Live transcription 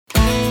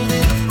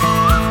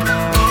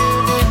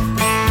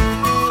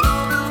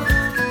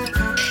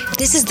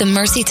This is the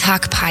Mercy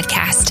Talk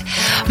podcast.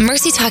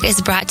 Mercy Talk is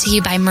brought to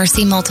you by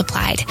Mercy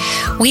Multiplied.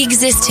 We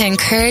exist to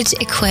encourage,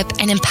 equip,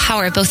 and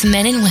empower both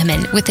men and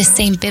women with the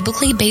same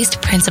biblically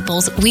based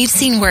principles we've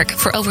seen work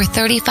for over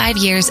 35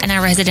 years in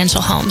our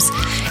residential homes.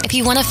 If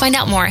you want to find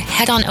out more,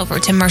 head on over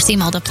to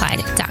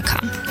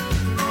mercymultiplied.com.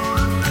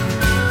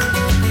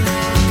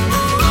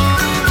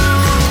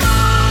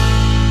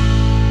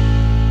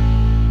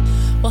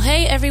 Well,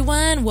 hey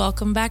everyone,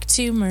 welcome back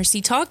to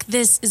Mercy Talk.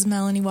 This is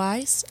Melanie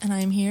Wise, and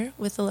I am here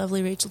with the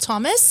lovely Rachel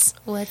Thomas.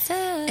 What's up?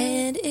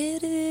 And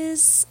it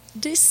is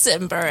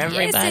December,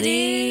 everybody. Yes, it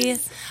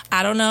is.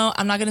 I don't know.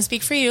 I'm not going to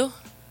speak for you.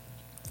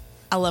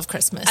 I love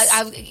Christmas.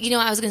 I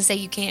was going to say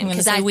you can't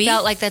because say I we?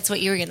 felt like that's what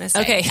you were going to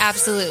say. Okay.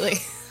 Absolutely.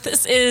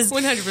 This is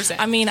 100%.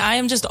 I mean, I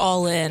am just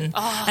all in.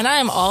 And I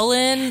am all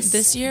in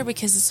this year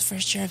because it's the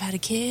first year I've had a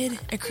kid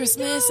at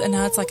Christmas. And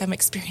now it's like I'm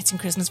experiencing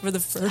Christmas for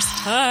the first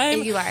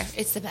time. You are.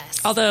 It's the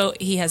best. Although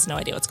he has no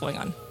idea what's going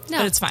on. No.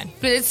 But it's fine.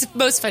 But it's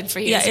most fun for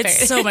you. Yeah,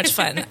 it's so much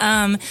fun.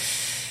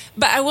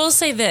 But I will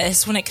say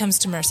this, when it comes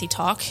to Mercy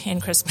Talk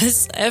and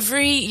Christmas,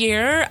 every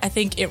year I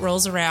think it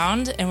rolls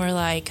around and we're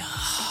like,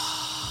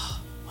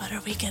 what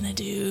are we going to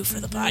do for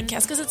the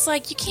podcast? Because it's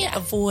like you can't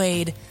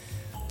avoid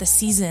the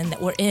season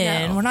that we're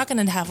in. No. We're not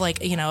going to have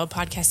like, a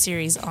podcast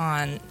series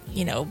on,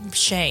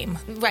 shame.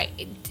 Right.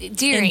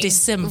 In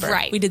December.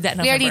 Right. We did that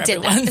in We November, already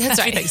did everyone. that. That's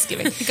Happy right.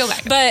 Thanksgiving. Go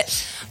back.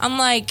 But I'm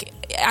like,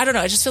 I don't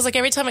know. It just feels like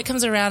every time it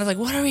comes around, it's like,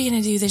 what are we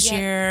going to do this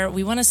year?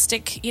 We want to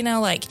stick,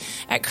 like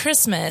at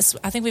Christmas.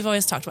 I think we've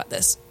always talked about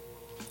this.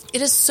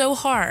 It is so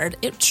hard.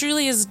 It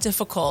truly is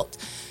difficult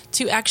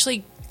to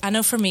actually, I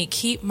know for me,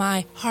 keep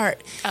my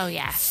heart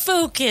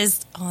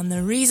focused on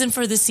the reason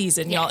for the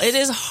season, y'all. It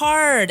is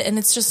hard, and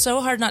it's just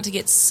so hard not to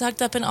get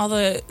sucked up in all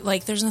the,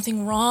 there's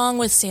nothing wrong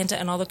with Santa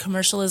and all the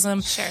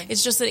commercialism. Sure.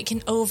 It's just that it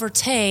can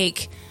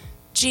overtake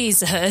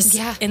Jesus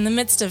in the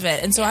midst of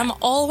it. And so I'm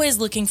always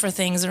looking for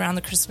things around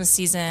the Christmas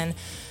season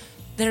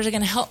that are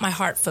going to help my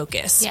heart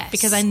focus. Yes.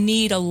 Because I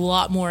need a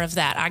lot more of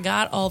that. I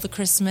got all the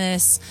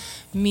Christmas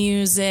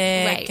music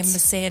and the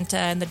Santa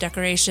and the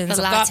decorations.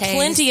 The I've got lattes.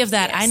 plenty of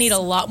that. Yes. I need a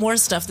lot more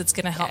stuff that's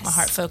going to help my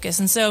heart focus.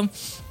 And so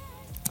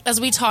as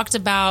we talked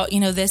about,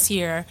 this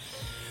year,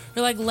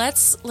 we're like,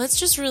 let's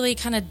just really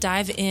kind of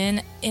dive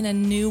in a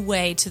new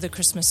way to the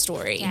Christmas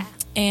story. Yeah.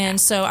 And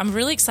so I'm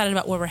really excited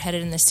about where we're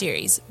headed in this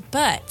series.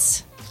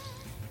 But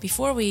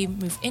before we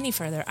move any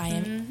further, I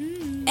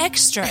am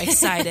extra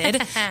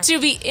excited to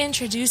be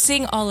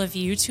introducing all of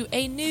you to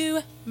a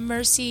new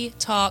Mercy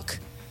Talk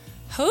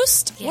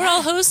host. Yeah. We're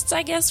all hosts,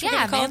 I guess. We're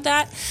going to call it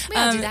that. We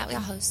all do that. We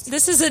all host.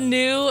 This is a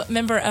new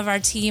member of our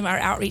team, our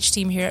outreach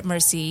team here at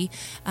Mercy.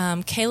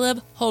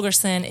 Caleb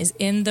Holgerson is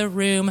in the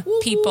room,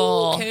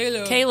 people.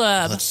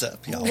 Caleb. What's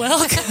up, y'all?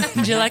 Welcome.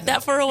 Would you like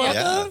that for a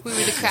welcome? Yeah. We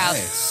were the crowd.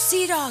 Nice.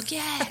 Sea Dog,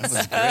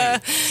 yes.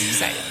 That was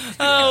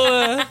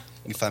great.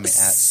 You can find me at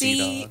Sea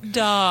Sea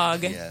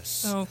Dog.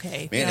 Yes.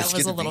 Okay. Man, that it's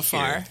was good a to little be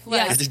far. Here.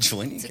 Yeah. Good to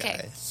join you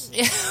okay. guys.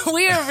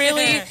 We are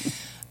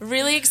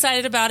really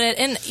excited about it.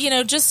 And,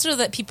 just so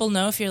that people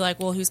know, if you're like,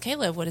 well, who's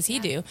Caleb? What does he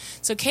do?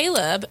 So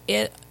Caleb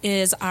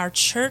is our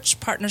church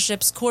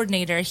partnerships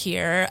coordinator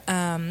here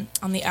on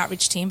the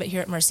outreach team. But here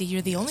at Mercy,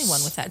 you're the only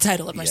one with that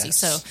title at Mercy. Yes.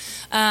 So,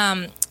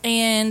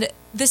 and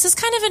this is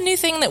kind of a new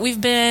thing that we've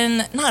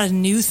been, not a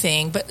new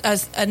thing, but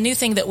a new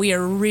thing that we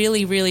are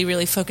really, really,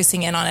 really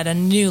focusing in on at a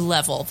new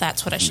level.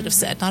 That's what I should have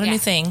said. Not a new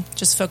thing,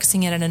 just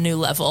focusing in at a new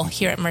level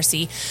here at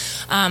Mercy.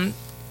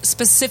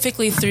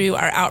 Specifically through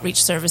our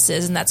outreach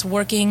services, and that's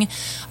working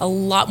a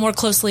lot more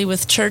closely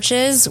with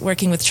churches,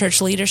 working with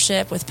church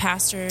leadership, with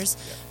pastors,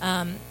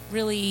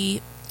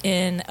 really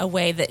in a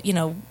way that,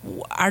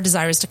 our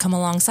desire is to come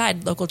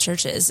alongside local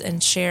churches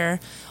and share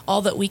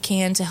all that we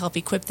can to help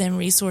equip them,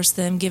 resource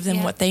them, give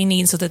them what they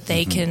need so that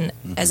they can,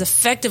 as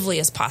effectively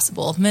as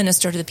possible,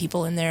 minister to the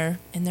people in their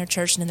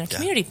church and in their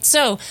community.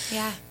 So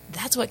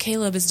that's what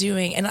Caleb is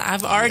doing. And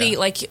I've already,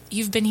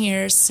 you've been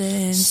here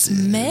since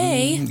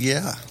May.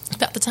 Yeah.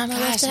 About the time I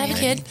left to have a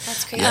kid.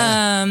 That's crazy.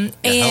 And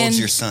how old's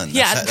your son?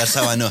 That's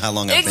how I know how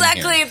long I've been here.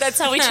 Exactly. That's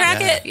how we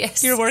track it.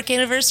 Yes. Your work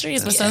anniversary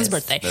is my son's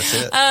birthday. That's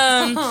it.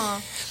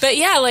 But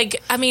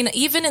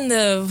even in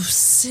the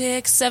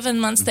 6-7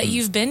 months that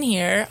you've been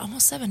here,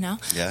 almost 7 now.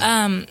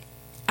 Yeah.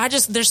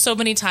 There's so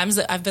many times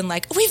that I've been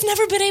like, we've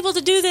never been able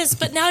to do this,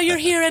 but now you're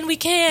here and we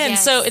can.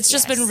 Yes, So it's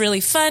just been really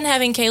fun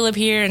having Caleb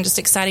here and just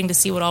exciting to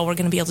see what all we're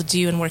going to be able to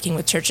do and working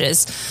with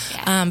churches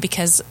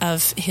because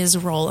of his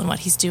role and what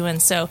he's doing.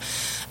 So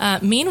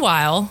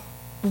meanwhile,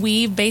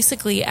 we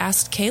basically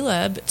asked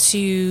Caleb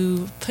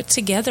to put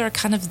together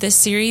kind of this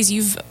series.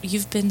 You've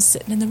been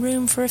sitting in the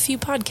room for a few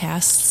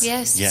podcasts.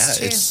 Yes. Yeah,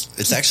 true.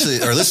 it's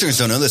actually, our listeners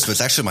don't know this, but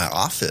it's actually my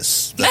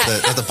office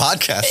that the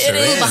podcasts are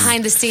Little in.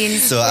 behind the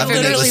scenes. So I've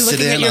been able to literally sit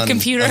looking at in your on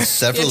computer.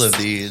 several of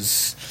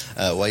these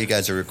while you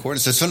guys are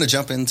recording. So it's fun to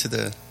jump into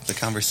the the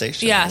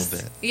conversation Yeah. a little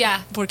bit.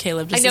 Yeah. Poor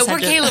Caleb. I know, poor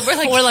Caleb.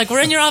 We're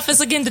in your office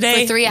again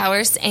today. For 3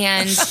 hours,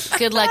 and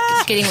good luck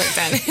getting work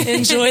done.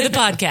 Enjoy the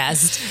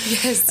podcast.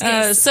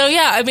 Yes. So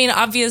yeah, I mean,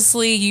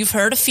 obviously you've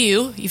heard a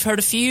few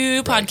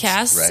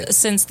podcasts right.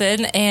 since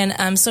then,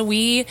 and so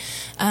we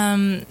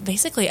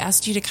basically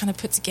asked you to kind of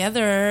put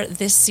together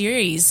this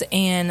series,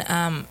 and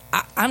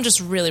I'm just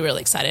really,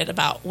 really excited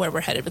about where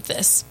we're headed with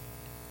this.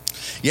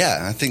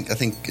 Yeah, I think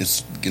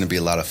it's going to be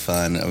a lot of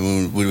fun. I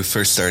mean, when we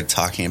first started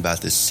talking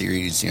about this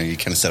series, you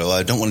kind of said, "Oh,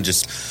 I don't want to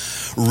just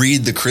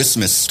read the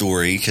Christmas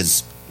story,"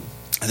 because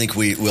I think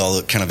we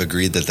all kind of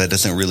agreed that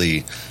doesn't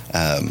really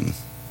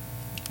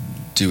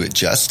do it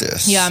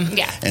justice. Yeah.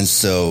 And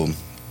so,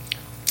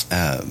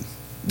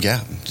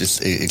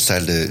 just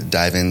excited to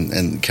dive in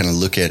and kind of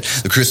look at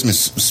the Christmas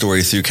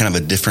story through kind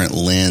of a different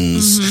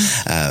lens.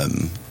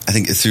 I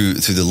think through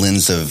the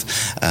lens of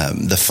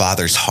the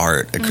Father's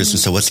heart at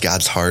Christmas. So what's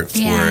God's heart for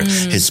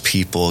his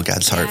people,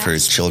 God's heart for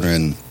his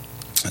children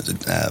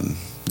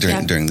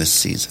during this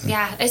season?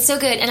 Yeah, it's so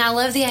good. And I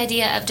love the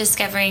idea of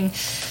discovering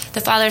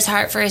the Father's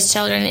heart for his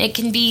children. It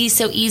can be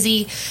so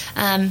easy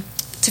to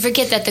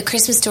forget that the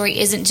Christmas story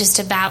isn't just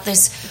about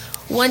this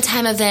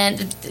one-time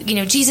event.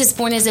 Jesus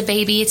born as a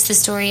baby. It's the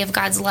story of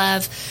God's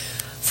love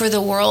for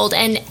the world.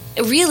 And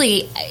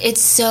really,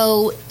 it's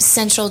so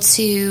central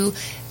to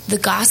the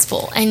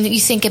gospel. And you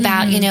think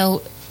about,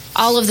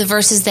 all of the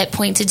verses that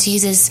point to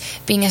Jesus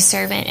being a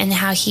servant and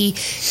how he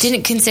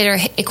didn't consider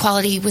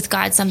equality with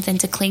God something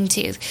to cling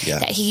to. Yeah.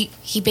 That he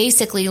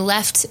basically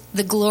left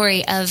the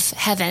glory of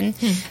heaven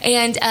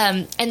and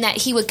that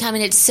he would come.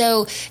 And it's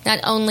so not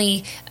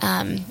only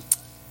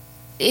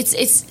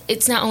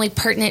it's not only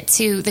pertinent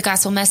to the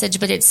gospel message,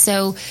 but it's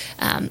so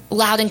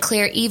loud and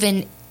clear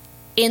even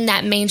in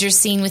that manger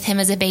scene with him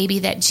as a baby,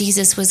 that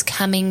Jesus was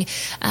coming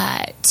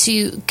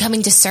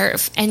to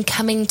serve and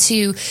coming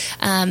to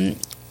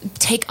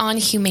take on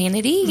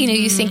humanity.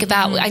 You think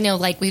about, I know,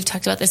 like we've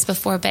talked about this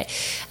before, but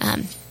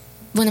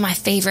one of my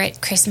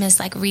favorite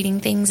Christmas reading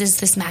things is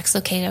this Max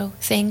Lucado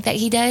thing that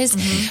he does,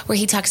 where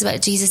he talks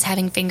about Jesus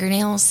having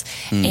fingernails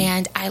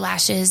and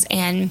eyelashes,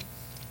 and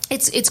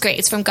it's great.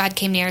 It's from God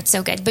Came Near. It's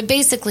so good. But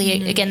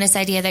basically, again, this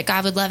idea that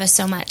God would love us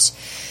so much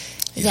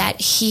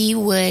that he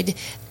would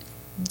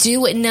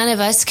do what none of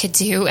us could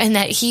do, and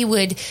that he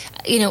would,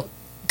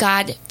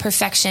 God,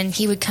 perfection,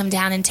 he would come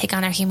down and take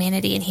on our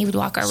humanity, and he would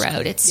walk our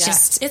road.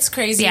 It's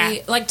crazy.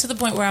 Yeah. To the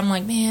point where I'm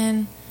like,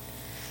 man,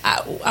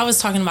 I was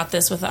talking about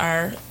this with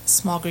our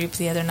small group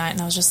the other night,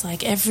 and I was just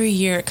like, every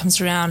year it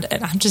comes around,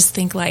 and I just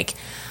think I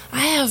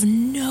have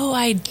no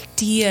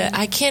idea.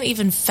 I can't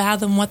even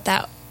fathom what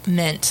that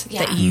meant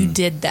that you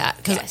did that,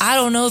 because I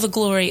don't know the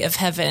glory of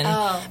heaven.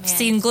 I've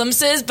seen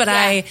glimpses, but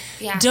I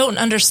don't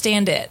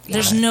understand it.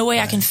 There's no way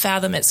I can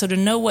fathom it. So to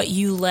know what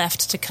you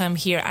left to come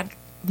here,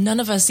 none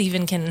of us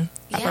even can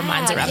wrap our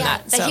minds around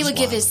that. That he would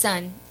give his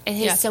son and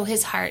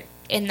his heart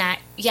in that.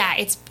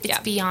 It's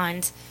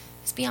beyond.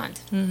 It's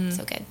beyond.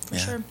 So good. For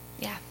sure.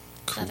 Yeah.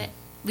 Cool. Love it.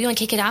 We want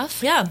to kick it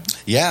off?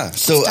 Yeah.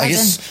 So I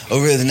guess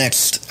over the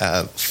next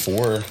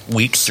 4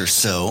 weeks or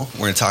so, we're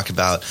going to talk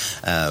about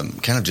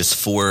kind of just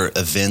 4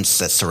 events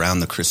that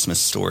surround the Christmas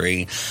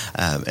story.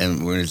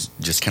 And we're going to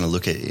just kind of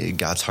look at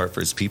God's heart for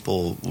his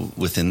people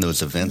within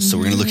those events. So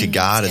we're going to look at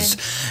God as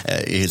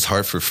his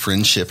heart for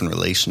friendship and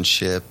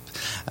relationship.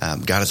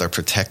 God is our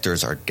protector,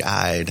 is our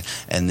guide,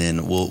 and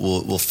then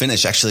we'll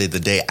finish actually the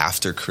day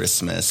after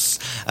Christmas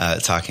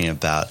talking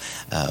about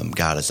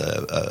God as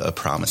a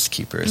promise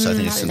keeper. So I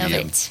think it's going to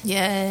be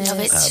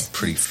a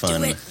pretty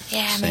fun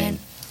thing. Man.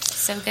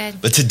 So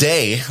good. But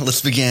today,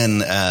 let's begin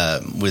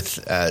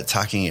with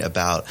talking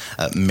about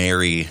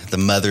Mary, the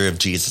mother of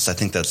Jesus. I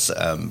think that's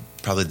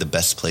probably the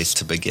best place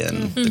to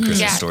begin the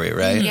Christmas story,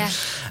 right? Yeah.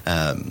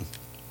 And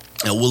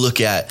we'll look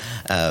at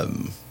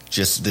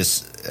just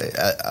this.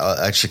 I'll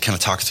actually kind of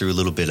talk through a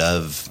little bit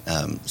of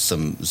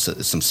some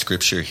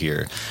scripture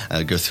here,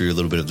 go through a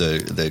little bit of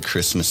the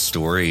Christmas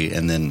story,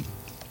 and then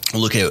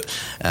we'll look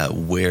at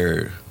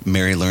where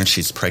Mary learns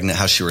she's pregnant,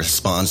 how she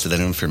responds to that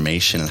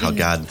information, and how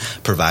God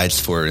provides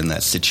for her in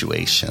that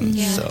situation.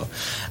 Yeah. So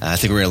I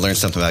think we're going to learn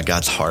something about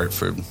God's heart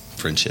for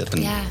friendship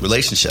and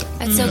relationship.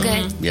 That's so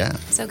good. Yeah.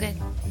 So good.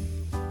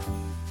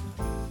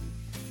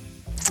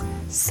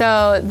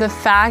 So the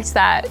fact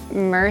that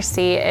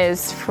Mercy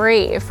is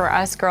free for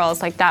us girls,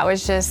 that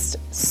was just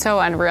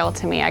so unreal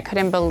to me. I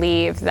couldn't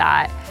believe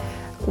that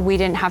we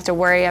didn't have to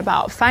worry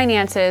about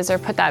finances or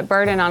put that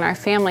burden on our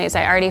families.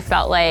 I already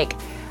felt like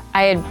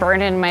I had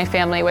burdened my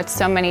family with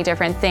so many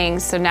different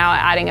things. So now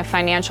adding a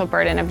financial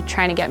burden of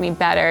trying to get me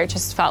better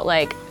just felt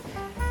like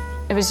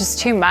it was just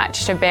too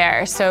much to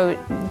bear. So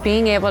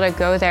being able to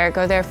go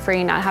there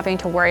free, not having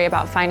to worry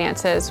about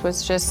finances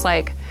was just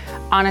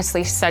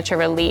honestly such a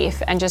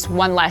relief, and just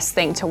one less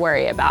thing to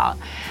worry about.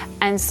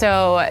 And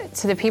so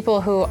to the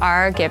people who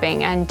are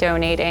giving and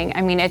donating,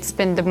 I mean, it's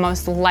been the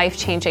most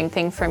life-changing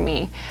thing for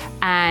me.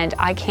 And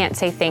I can't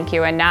say thank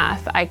you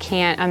enough. I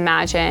can't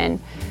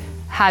imagine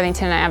having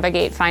to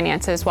navigate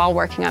finances while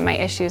working on my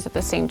issues at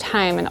the same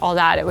time and all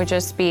that. It would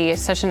just be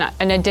such an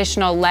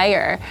additional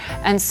layer.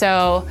 And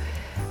so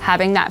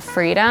having that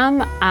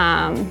freedom,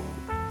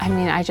 I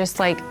mean,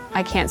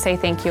 I can't say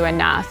thank you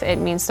enough. It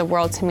means the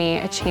world to me.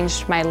 It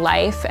changed my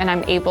life, and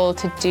I'm able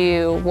to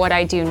do what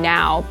I do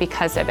now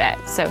because of it.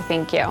 So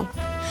thank you.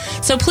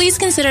 So please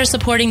consider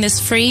supporting this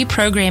free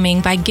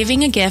programming by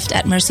giving a gift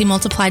at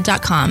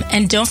mercymultiplied.com.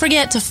 And don't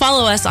forget to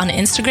follow us on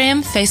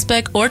Instagram,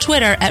 Facebook, or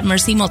Twitter at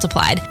Mercy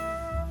Multiplied.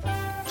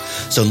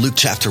 So in Luke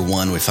chapter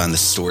 1, we find the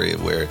story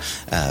of where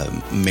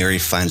Mary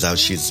finds out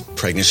she's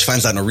pregnant. She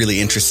finds out in a really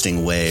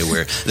interesting way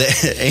where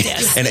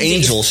an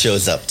angel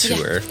shows up to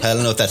her. I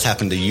don't know if that's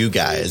happened to you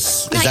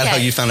guys. Is that how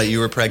you found out you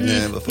were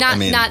pregnant? Before?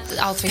 Not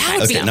all 3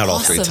 times. Okay, not all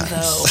 3 awesome, times.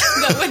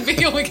 Though. That would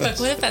be, oh my God,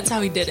 what if that's how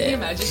he did it? Can you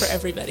imagine? For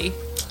everybody.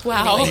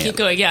 Wow. Anyway, keep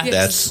going, yeah.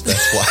 That's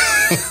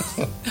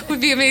why. That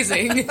would be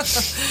amazing.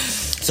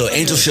 So an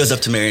angel shows up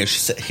to Mary and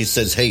he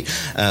says, hey,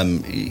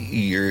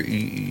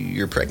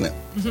 you're pregnant.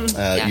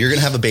 You're going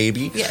to have a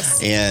baby.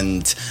 Yes.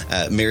 And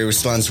Mary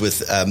responds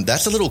with,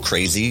 that's a little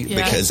crazy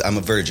because I'm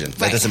a virgin.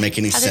 That doesn't make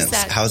any sense.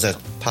 How is that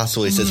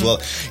possible? He says,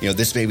 well,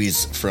 this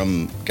baby's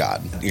from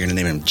God. You're going to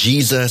name him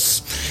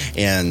Jesus.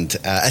 And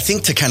I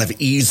think to kind of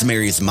ease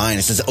Mary's mind,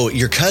 it says, oh,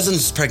 your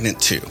cousin's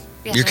pregnant too.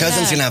 Yeah. Your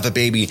cousin's going to have a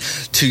baby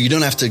too. You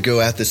don't have to go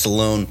at this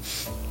alone.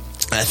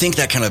 I think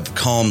that kind of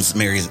calms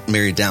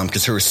Mary down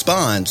because her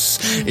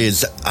response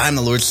is, I'm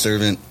the Lord's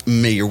servant.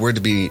 May your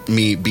word to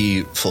me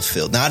be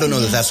fulfilled. Now, I don't know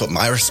that that's what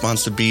my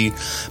response would be,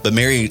 but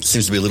Mary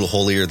seems to be a little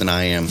holier than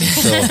I am.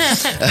 So,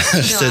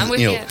 says,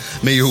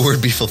 may your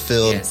word be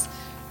fulfilled. Yes.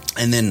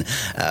 And then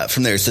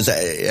from there, it says,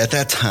 at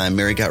that time,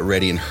 Mary got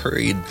ready and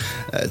hurried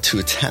to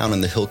a town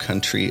in the hill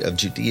country of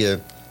Judea,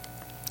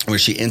 where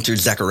she entered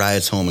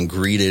Zechariah's home and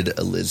greeted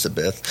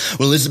Elizabeth.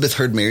 When Elizabeth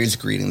heard Mary's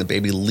greeting, the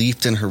baby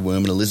leaped in her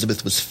womb, and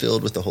Elizabeth was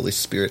filled with the Holy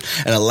Spirit.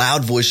 In a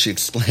loud voice, she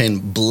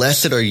exclaimed,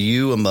 blessed are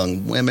you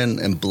among women,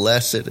 and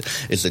blessed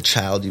is the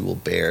child you will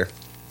bear.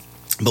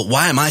 But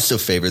why am I so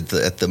favored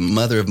that the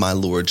mother of my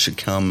Lord should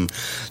come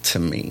to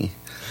me?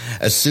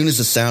 As soon as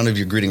the sound of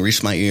your greeting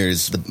reached my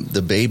ears,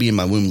 the baby in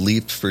my womb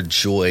leaped for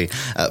joy.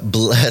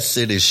 Blessed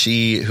is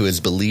she who has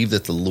believed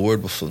that the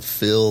Lord will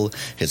fulfill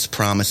his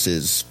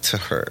promises to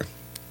her.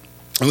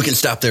 And we can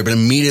stop there, but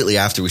immediately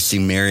after we see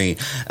Mary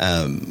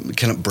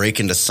kind of break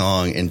into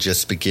song and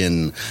just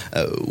begin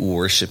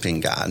worshiping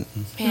God.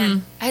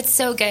 Man, that's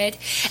so good.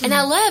 And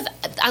I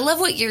love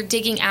what you're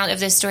digging out of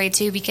this story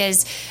too,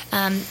 because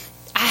I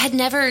had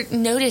never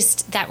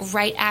noticed that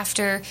right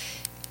after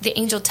the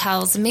angel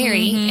tells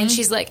Mary, and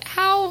she's like,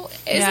 how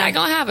is that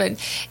going to happen?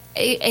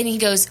 And he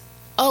goes,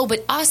 oh,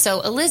 but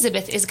also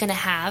Elizabeth is going to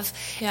have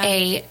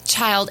a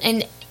child.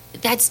 And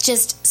that's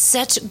just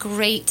such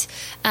great...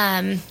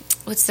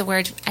 what's the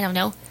word? I don't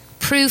know.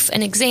 Proof,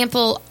 an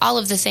example, all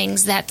of the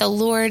things that the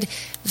Lord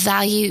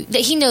value,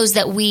 that he knows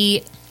that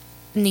we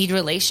need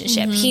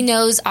relationship. He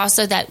knows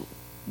also that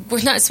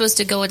we're not supposed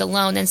to go it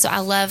alone. And so I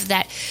love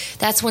that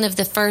that's one of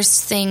the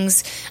first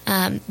things,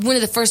 one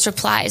of the first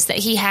replies that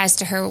he has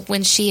to her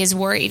when she is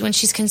worried, when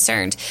she's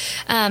concerned.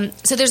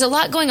 So there's a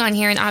lot going on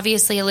here. And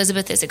obviously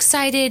Elizabeth is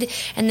excited,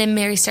 and then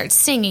Mary starts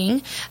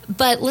singing.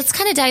 But let's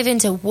kind of dive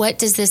into what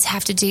does this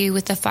have to do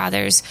with the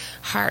Father's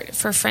heart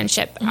for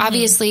friendship.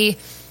 Obviously,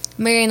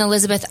 Mary and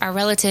Elizabeth are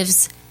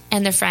relatives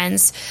and they're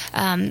friends.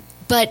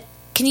 But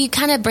can you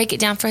kind of break it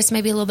down for us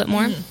maybe a little bit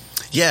more?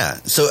 Yeah.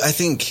 So I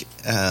think...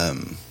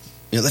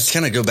 let's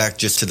kind of go back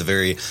just to the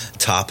very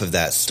top of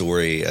that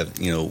story of,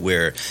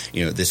 where,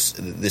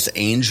 this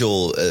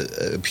angel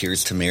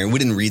appears to Mary. We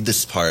didn't read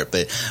this part,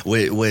 but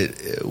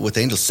what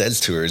the angel says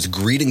to her is,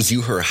 greetings,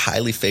 you who are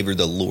highly favored,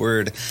 the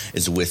Lord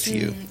is with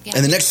you. Yeah.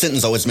 And the next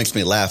sentence always makes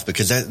me laugh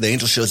because the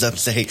angel shows up and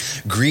says, hey,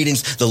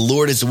 greetings, the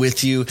Lord is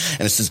with you.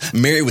 And it says,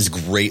 Mary was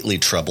greatly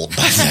troubled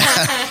by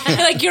that.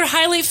 Like, you're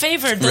highly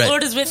favored, the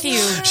Lord is with you.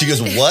 She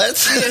goes,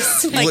 what?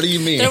 What do you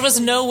mean? There was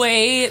no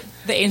way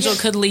the angel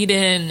could lead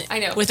in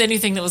with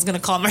anything that was going to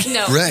calm her.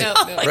 No,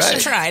 she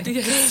tried.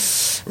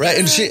 Right,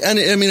 and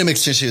it makes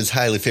sense she was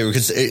highly favored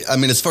because,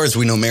 as far as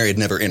we know, Mary had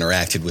never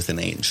interacted with an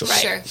angel.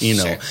 Right.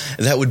 Sure.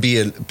 That would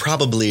be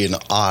probably an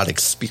odd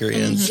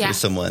experience for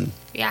someone.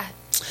 Yeah.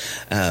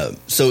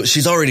 So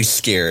she's already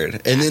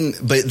scared, and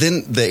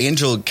then the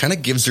angel kind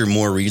of gives her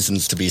more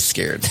reasons to be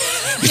scared.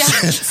 He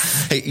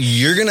says, hey,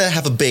 you're going to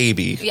have a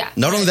baby. Yeah.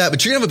 Not only that,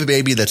 but you're going to have a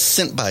baby that's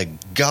sent by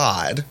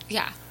God.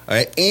 Yeah. All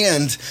right,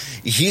 and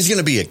he's going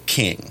to be a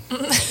king.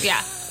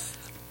 Yeah.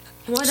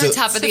 One on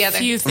top of the other.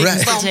 Few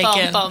things to take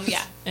in. Boom.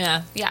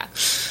 Yeah.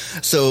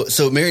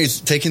 So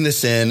Mary's taking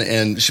this in,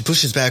 and she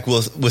pushes back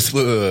with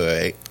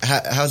wait.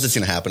 How's this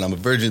going to happen? I'm a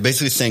virgin.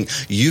 Basically saying,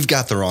 you've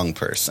got the wrong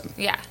person.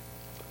 Yeah.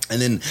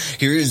 And then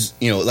here is,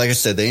 like I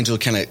said, the angel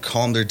kind of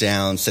calmed her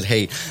down, said,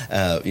 hey,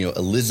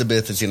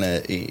 Elizabeth is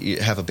going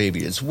to have a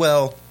baby as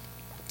well.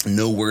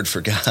 No word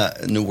from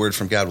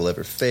God will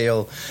ever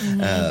fail.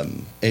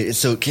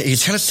 So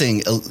he's kind of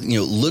saying,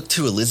 look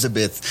to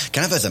Elizabeth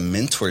kind of as a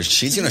mentor.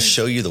 She's going to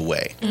show you the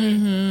way.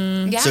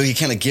 Yeah. So he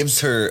kind of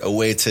gives her a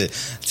way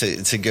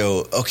to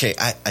go, okay,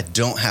 I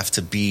don't have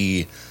to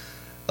be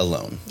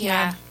alone.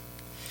 Yeah.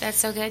 That's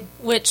so good.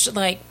 Which,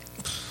 well,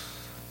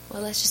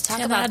 let's just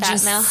talk about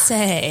that, Mel.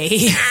 Say,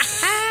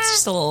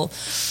 just a little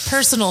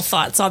personal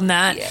thoughts on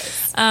that.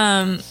 Yes.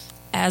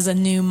 As a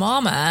new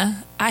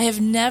mama, I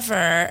have never,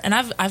 and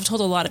I've told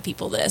a lot of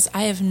people this,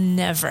 I have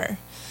never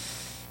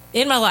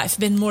in my life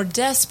been more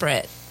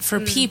desperate for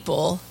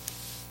people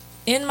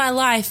in my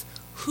life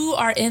who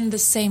are in the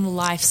same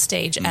life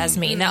stage as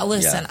me. Now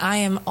listen, I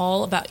am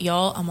all about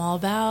y'all. I'm all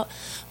about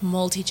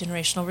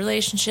multi-generational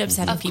relationships,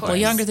 having people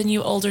younger than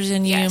you, older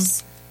than you,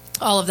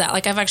 all of that.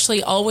 Like, I've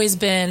actually always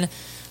been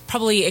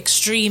probably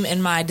extreme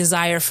in my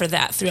desire for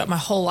that throughout my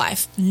whole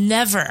life.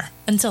 Never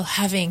until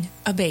having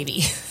a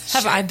baby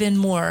have I been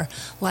more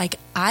like,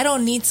 I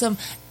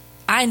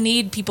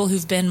need people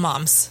who've been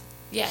moms.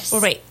 Yes.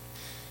 Or wait,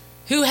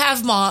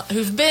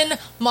 who've been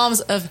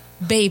moms of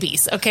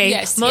babies, okay?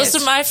 Yes. Most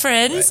of my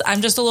friends,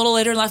 I'm just a little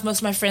later in life, most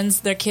of my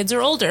friends, their kids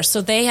are older,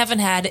 so they haven't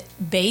had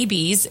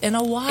babies in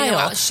a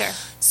while. Sure.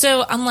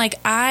 So I'm like,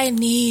 I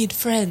need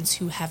friends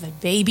who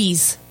have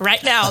babies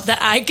right now that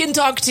I can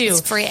talk to.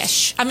 It's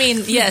fresh. I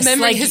mean, yes.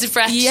 Memory is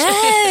fresh.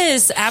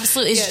 Yes,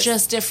 absolutely. It's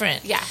just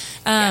different. Yeah.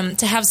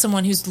 To have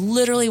someone who's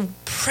literally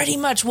pretty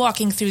much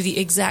walking through the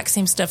exact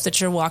same stuff that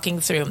you're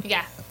walking through.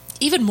 Yeah.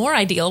 Even more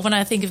ideal when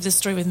I think of this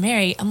story with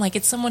Mary, I'm like,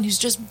 it's someone who's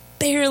just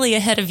barely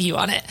ahead of you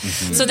on it.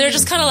 So they're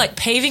just kind of like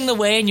paving the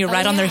way and you're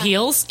right on their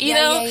heels, you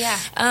know?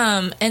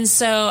 Yeah. And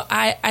so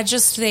I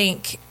just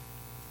think,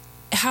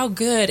 how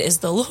good is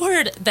the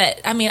Lord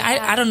that, I mean,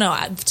 I don't know.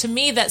 To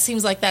me, that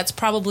seems like that's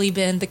probably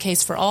been the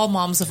case for all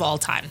moms of all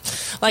time.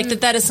 Like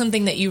that is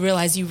something that you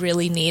realize you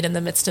really need in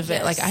the midst of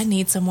it. Like, I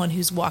need someone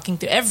who's walking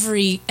through.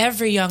 Every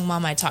young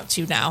mom I talk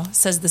to now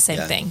says the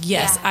same thing.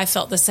 Yes, I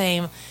felt the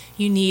same.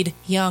 You need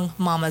young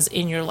mamas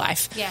in your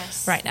life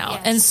right now.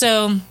 Yes. And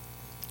so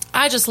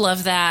I just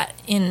love that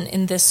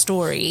in this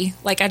story.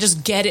 Like, I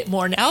just get it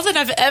more now than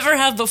I've ever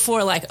have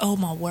before. Like, oh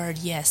my word,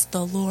 yes,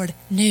 the Lord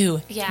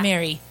knew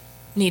Mary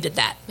needed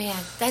that. Man,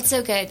 that's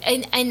so good.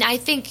 And I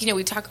think,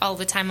 we talk all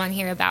the time on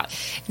here about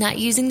not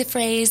using the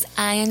phrase,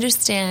 I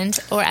understand,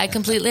 or I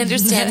completely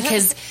understand,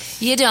 because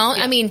you don't.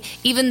 I mean,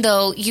 even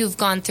though you've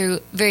gone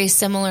through very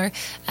similar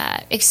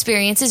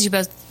experiences, you're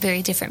both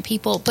very different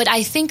people. But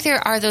I think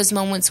there are those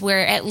moments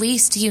where at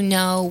least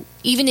even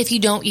if you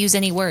don't use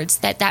any words,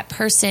 that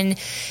person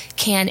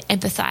can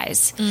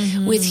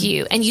empathize with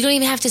you. And you don't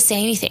even have to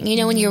say anything.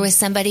 When you're with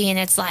somebody and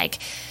it's like,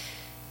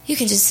 you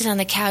can just sit on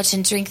the couch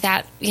and drink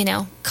that,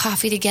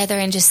 coffee together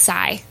and just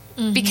sigh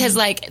because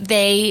like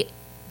they've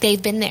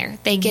been there,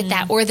 they get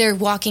that, or they're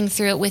walking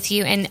through it with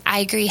you. And I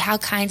agree. How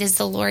kind is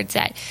the Lord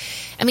that,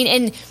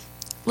 and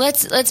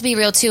let's be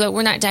real too.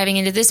 We're not diving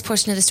into this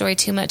portion of the story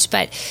too much,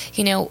 but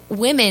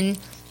women,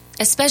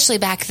 especially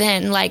back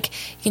then, like,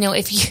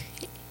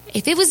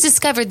 if it was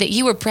discovered that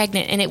you were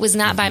pregnant and it was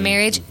not by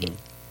marriage,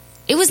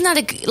 it was not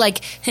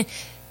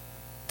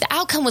the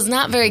outcome was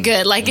not very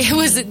good. Like, it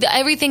was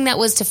everything that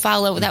was to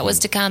follow, that was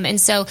to come. And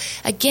so,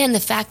 again, the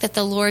fact that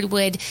the Lord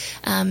would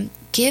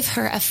give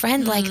her a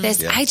friend like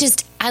this,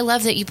 I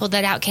love that you pulled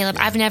that out, Caleb.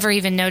 I've never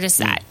even noticed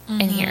that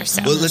in here.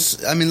 So, well, let's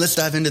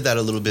dive into that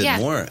a little bit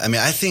more. I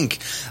mean, I think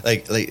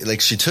like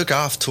she took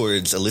off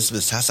towards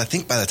Elizabeth's house. I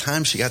think by the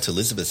time she got to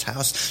Elizabeth's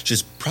house,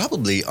 she's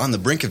probably on the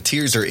brink of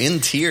tears or in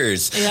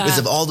tears because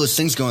of all those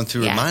things going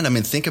through her mind. I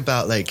mean, think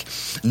about, like,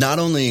 not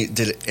only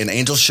did an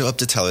angel show up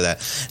to tell her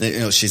that,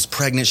 she's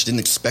pregnant, she didn't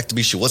expect to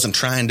be, she wasn't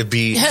trying to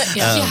be.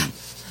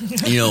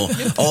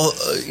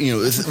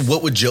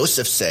 What would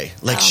Joseph say?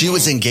 Like, she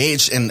was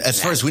engaged, and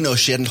as far as we know,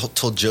 she hadn't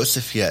told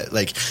Joseph yet.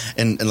 Like,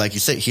 and like you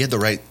said, he had the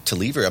right to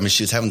leave her. I mean,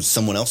 she was having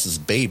someone else's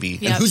baby,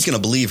 and who's going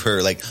to believe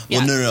her? Like,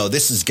 well, no,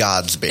 this is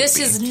God's baby. This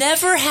has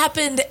never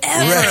happened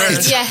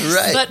ever.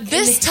 Right. But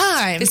this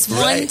time, this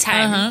one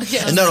time,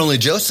 and not only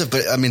Joseph,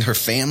 but I mean, her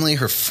family,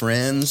 her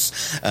friends,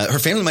 her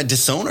family might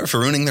disown her for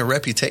ruining their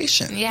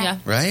reputation.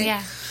 Right.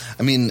 Yeah.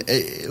 I mean,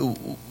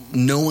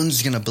 no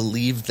one's going to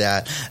believe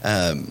that.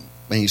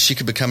 I mean, she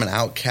could become an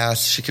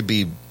outcast. She could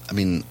be, I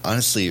mean,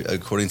 honestly,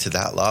 according to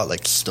that law,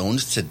 like, stoned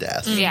to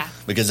death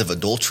because of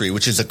adultery,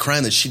 which is a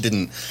crime that she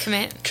didn't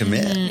commit.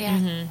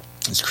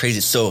 It's crazy.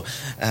 So,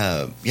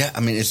 I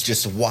mean, it's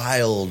just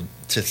wild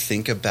to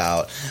think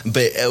about.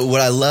 But what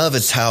I love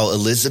is how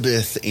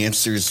Elizabeth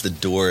answers the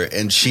door,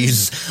 and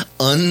she's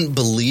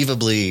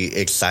unbelievably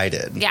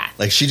excited. Yeah.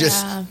 Like, she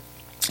just...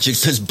 She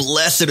says,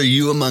 "Blessed are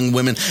you among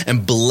women,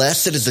 and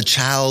blessed is the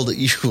child that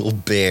you will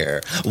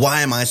bear.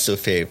 Why am I so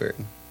favored?"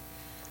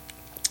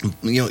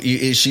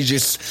 She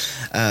just,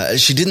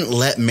 she didn't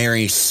let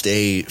Mary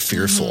stay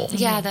fearful.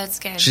 Yeah, that's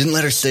good. She didn't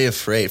let her stay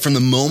afraid. From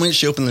the moment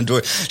she opened the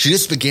door, she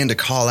just began to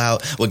call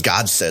out what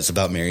God says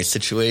about Mary's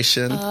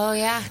situation. Oh,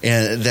 yeah.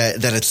 And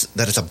that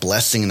it's a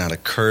blessing, not a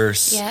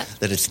curse. Yeah.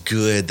 That it's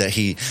good, that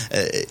he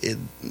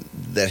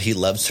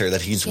loves her,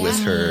 that he's with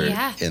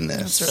her in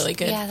this. That's really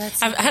good. Yeah,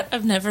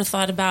 I've never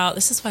thought about,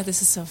 this is why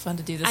this is so fun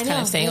to do this kind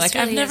of thing. Like,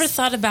 really I've never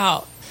thought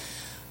about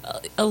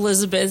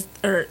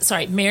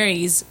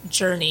Mary's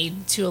journey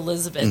to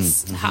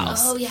Elizabeth's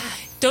house. Oh, yeah.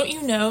 Don't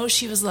you know,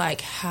 she was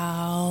like,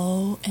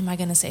 how am I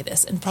going to say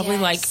this? And probably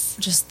like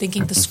just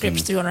thinking the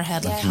script through in her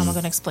head, like, how am I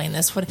going to explain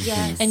this?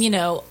 And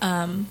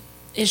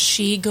is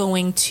she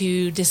going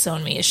to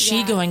disown me? Is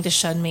she going to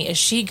shun me? Is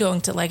she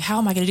going to, like, how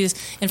am I going to do this?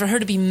 And for her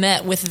to be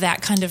met with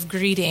that kind of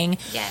greeting,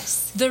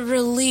 the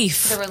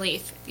relief.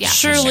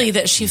 Surely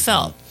that she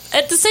felt.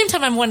 At the same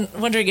time, I'm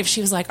wondering if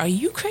she was like, are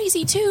you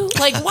crazy too?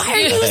 Like, why are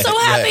you so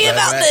happy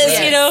about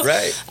this? You know?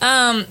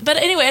 Right. But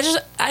anyway,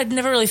 I'd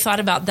never really thought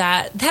about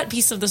that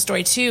piece of the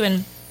story too.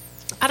 And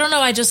I don't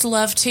know, I just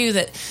love too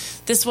that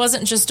this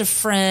wasn't just a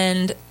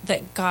friend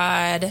that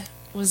God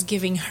was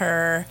giving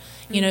her,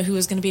 you know, who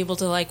was going to be able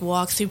to like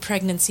walk through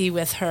pregnancy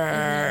with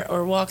her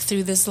or walk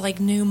through this like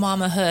new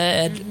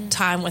mamahood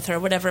time with her,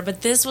 whatever. But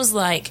this was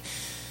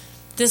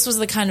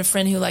the kind of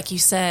friend who, like you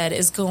said,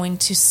 is going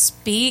to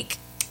speak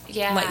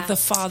like the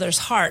Father's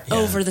heart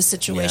over the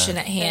situation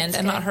at hand. That's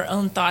and not her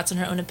own thoughts and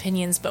her own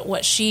opinions, but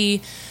what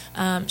she's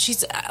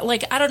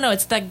like, I don't know,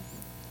 it's that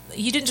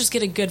you didn't just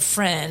get a good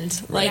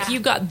friend, like you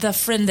got the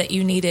friend that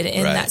you needed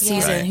in that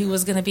season who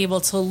was going to be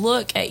able to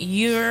look at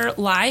your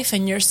life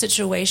and your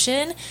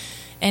situation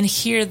and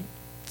hear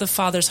the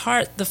Father's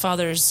heart, the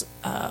Father's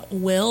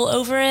will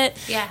over it.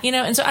 You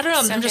know, and so I don't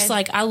know, I'm just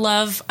like, I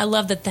love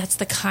that that's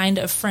the kind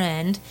of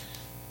friend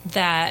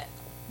that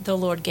the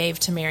Lord gave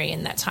to Mary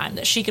in that time,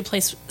 that she could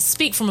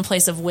speak from a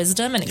place of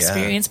wisdom and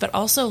experience, but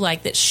also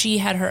like that she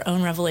had her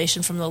own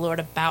revelation from the Lord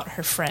about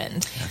her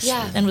friend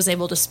and was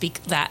able to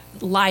speak that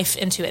life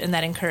into it and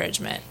that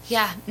encouragement.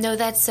 Yeah, no,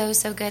 that's so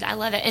good. I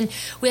love it. And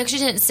we actually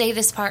didn't say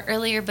this part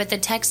earlier, but the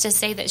text does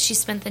say that she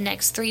spent the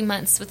next 3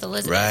 months with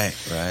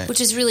Elizabeth. Right. Which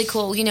is really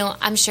cool. You know,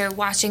 I'm sure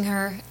watching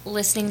her,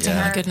 listening to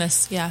her. Oh,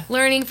 goodness,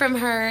 learning from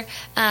her.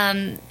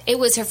 It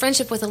was her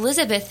friendship with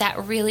Elizabeth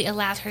that really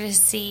allowed her to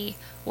see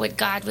what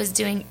God was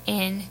doing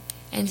in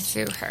and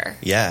through her.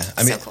 Yeah.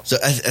 I mean, so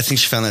I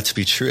think she found that to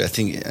be true. I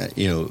think,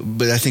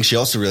 but I think she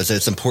also realized that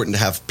it's important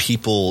to have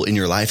people in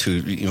your life who,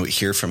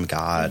 hear from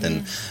God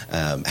and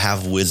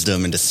have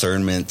wisdom and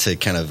discernment to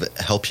kind of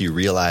help you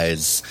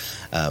realize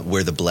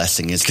where the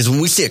blessing is. Because when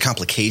we see a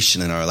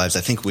complication in our lives,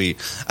 I think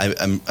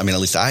I mean, at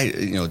least I,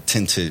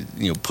 tend to,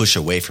 push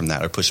away from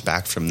that or push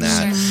back from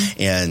that. Sure.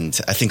 And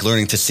I think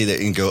learning to see that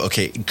and go,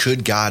 okay,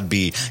 could God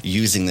be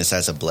using this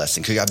as a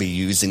blessing? Could God be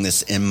using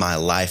this in my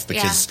life?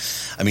 Because,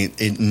 I mean,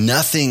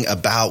 nothing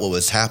about what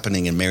was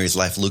happening in Mary's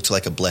life looked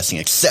like a blessing,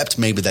 except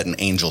maybe that an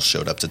angel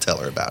showed up to tell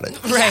her about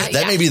it. Right.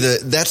 That may be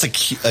that's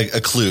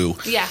a clue.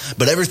 Yeah.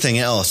 But everything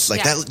else,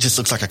 that just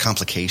looks like a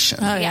complication.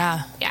 Oh,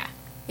 yeah.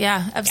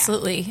 Yeah,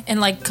 absolutely. Yeah. And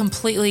like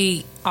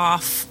completely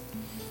off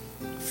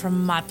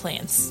from my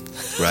plans.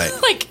 Right.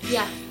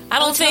 I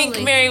don't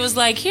think Mary was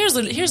like, here's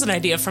an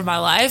idea for my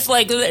life.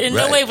 Like in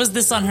no way was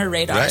this on her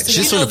radar. Right. So,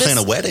 she's sort of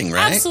planning a wedding,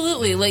 right?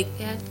 Absolutely. Like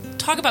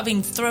talk about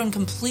being thrown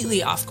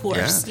completely off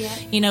course.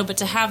 Yeah. But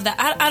to have that,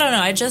 I don't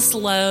know. I just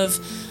love,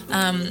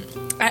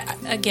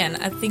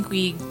 I think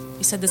we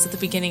said this at the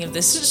beginning of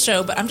this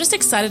show, but I'm just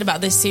excited about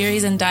this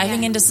series and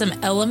diving into some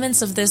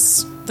elements of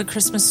the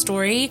Christmas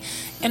story,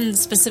 and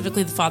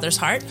specifically the Father's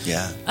heart.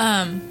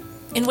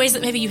 In ways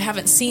that maybe you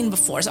haven't seen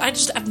before. So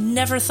I've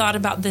never thought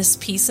about this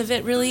piece of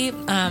it really,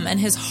 and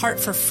his heart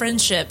for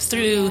friendship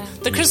through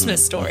the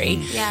Christmas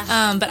story.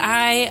 But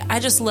I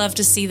just love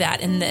to see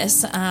that in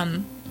this,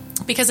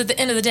 because at the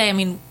end of the day, I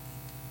mean,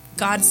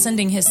 God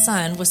sending his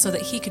son was so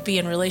that he could be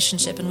in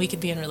relationship and we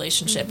could be in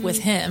relationship with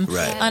him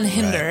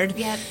unhindered.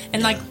 Right.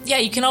 And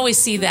you can always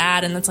see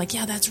that, and it's like,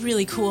 that's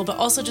really cool. But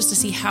also just to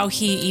see how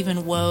he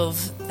even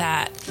wove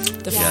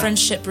the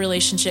friendship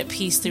relationship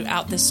piece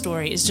throughout this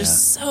story is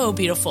just so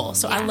beautiful.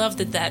 So I love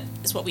that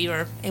is what we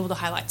were able to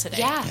highlight today.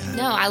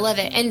 No, I love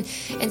it.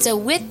 And so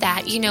with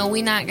that,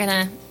 we're not going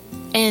to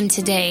end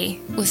today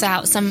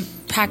without some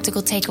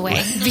practical takeaway,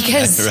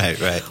 because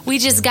we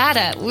just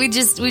gotta.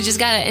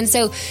 And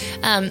so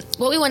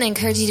what we want to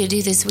encourage you to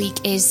do this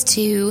week is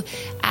to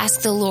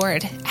ask the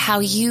Lord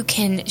how you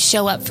can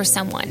show up for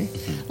someone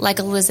like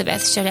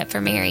Elizabeth showed up for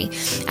Mary.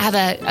 I have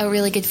a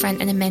really good friend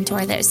and a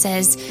mentor that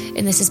says,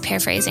 and this is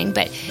paraphrasing,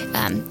 but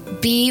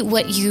be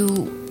what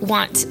you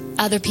want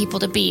other people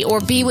to be, or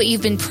be what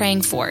you've been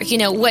praying for.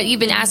 What you've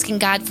been asking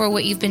God for,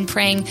 what you've been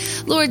praying,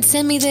 Lord,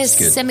 send me this,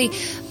 send me.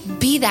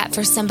 Be that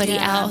for somebody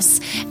else.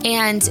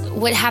 And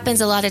what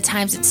happens a lot of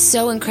times, it's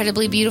so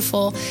incredibly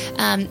beautiful,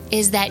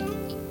 is that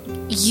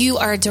you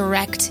are a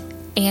direct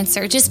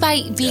answer just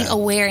by being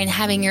aware and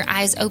having your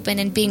eyes open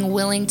and being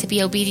willing to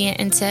be obedient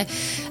and to,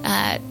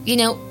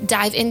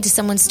 dive into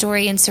someone's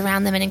story and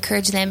surround them and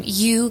encourage them.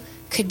 You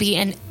could be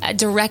a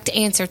direct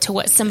answer to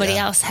what somebody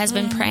else has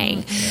been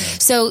praying.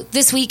 So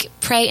this week,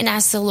 pray and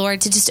ask the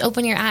Lord to just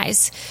open your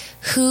eyes.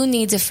 Who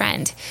needs a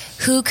friend?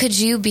 Who could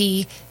you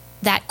be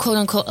that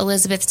quote-unquote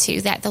Elizabeth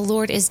to, that the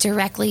Lord is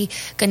directly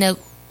going to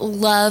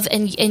love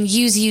and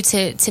use you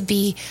to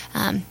be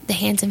the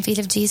hands and feet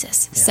of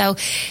Jesus. So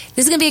this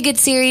is going to be a good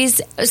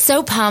series.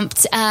 So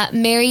pumped.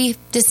 Merry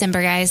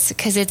December, guys,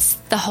 because it's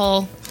the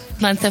whole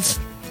month of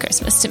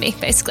Christmas to me,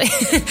 basically.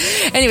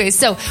 Anyways,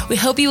 so we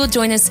hope you will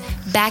join us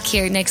back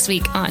here next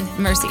week on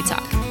Mercy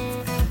Talk.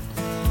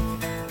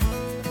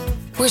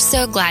 We're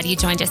so glad you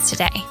joined us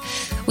today.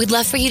 We'd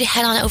love for you to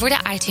head on over to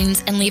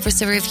iTunes and leave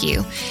us a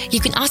review. You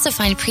can also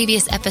find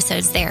previous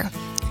episodes there.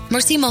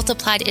 Mercy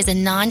Multiplied is a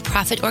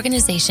nonprofit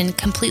organization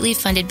completely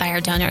funded by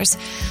our donors.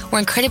 We're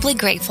incredibly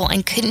grateful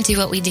and couldn't do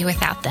what we do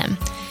without them.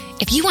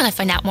 If you want to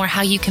find out more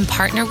how you can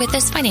partner with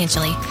us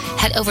financially,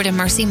 head over to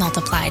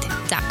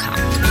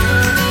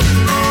mercymultiplied.com.